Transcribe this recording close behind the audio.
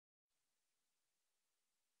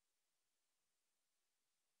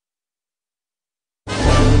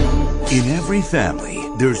In every family,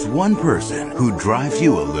 there's one person who drives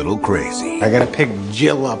you a little crazy. I gotta pick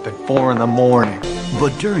Jill up at 4 in the morning. But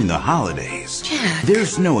during the holidays,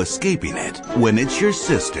 there's no escaping it when it's your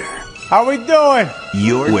sister. How we doing?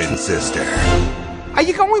 Your twin sister. Are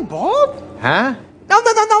you going bald? Huh?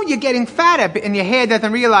 No, you're getting fatter and your hair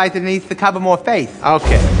doesn't realize it needs to cover more face.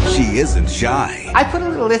 Okay. She isn't shy. I put a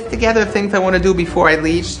little list together of things I want to do before I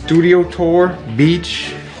leave. Studio tour,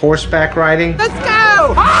 beach, horseback riding. Let's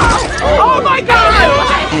go! Oh my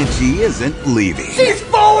God! And she isn't leaving. She's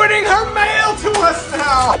forwarding her mail to us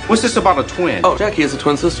now! What's this about a twin? Oh, Jackie is a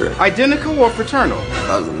twin sister. Identical or fraternal?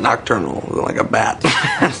 Nocturnal, like a bat.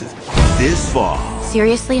 This fall.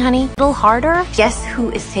 Seriously, honey? A little harder? Guess who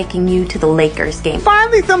is taking you to the Lakers game?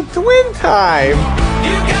 Finally some twin time!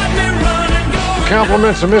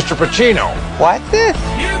 Compliments of Mr. Pacino. What's this?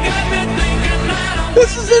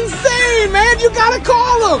 This is insane, man! You gotta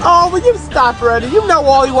call him! Oh, will you stop already? You know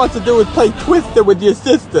all he wants to do is play Twister with your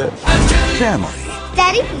sister. Family.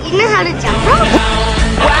 Daddy, you know how to jump rope?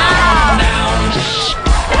 Wow!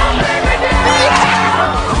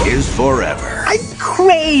 Is forever. I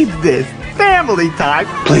crave this. Family time.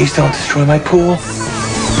 Please don't destroy my pool.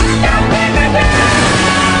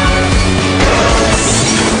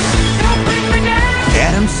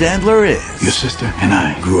 Adam Sandler is. Your sister and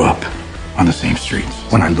I grew up on the same streets.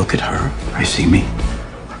 When I look at her, I see me.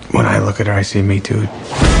 When I look at her, I see me too.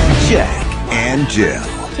 Jack and Jill.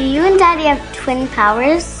 Do you and Daddy have twin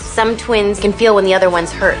powers? Some twins can feel when the other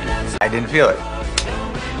one's hurt. I didn't feel it.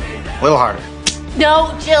 A little harder.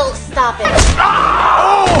 No, Jill, stop it.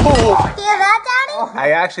 Oh! Feel that, Daddy?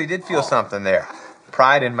 I actually did feel something there.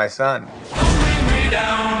 Pride in my son.